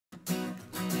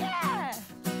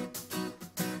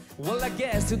Well, I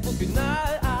guess it would be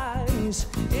nice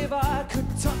if I could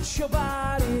touch your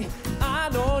body. I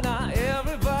know not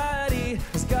everybody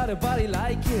has got a body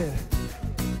like it,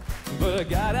 but I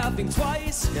gotta think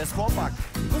twice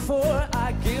before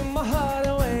I give my heart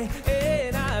away.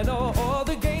 And I know all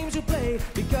the games you play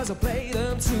because I play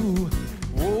them too.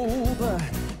 Oh, but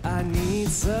I need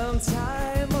some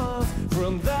time off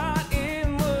from that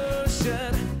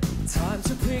emotion. Time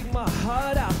to pick my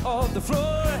heart out of the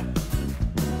floor.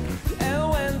 And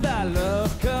when that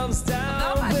love comes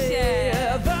down,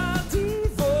 yeah, that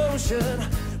devotion,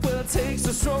 well, it takes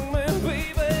a strong man,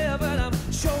 baby, but I'm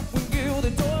showing you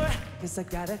the door. 'Cause I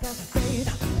gotta have faith.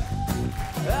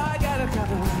 I gotta have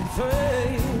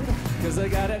faith. 'Cause I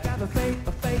gotta have a faith,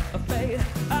 a faith, a faith.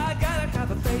 I gotta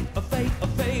have a faith, a faith, a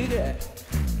faith, yeah.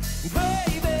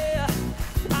 Baby,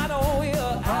 I know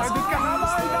you're asking me to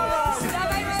stay.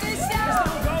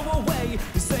 Don't go away.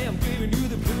 You say I'm giving you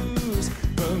the blues,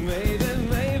 but maybe,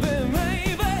 maybe,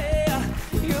 maybe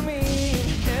you mean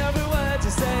every word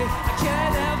you say. I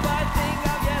can't help but think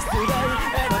of yesterday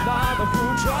and about the who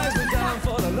tries me down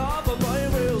for the love of my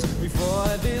rules before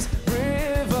this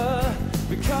river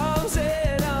becomes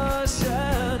an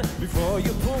ocean. Before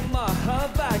you put my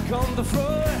heart back on the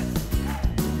floor.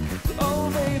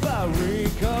 Oh, baby,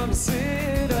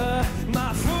 reconsider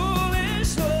my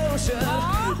foolish notion.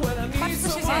 When I need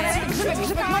someone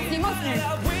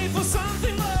I wait for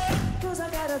something more. 'Cause I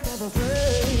gotta have a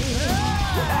faith.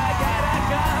 I gotta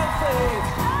have faith.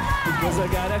 Because I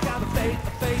gotta have a faith,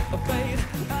 a faith, a faith.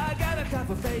 I gotta have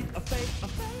a faith, a faith, a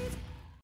faith.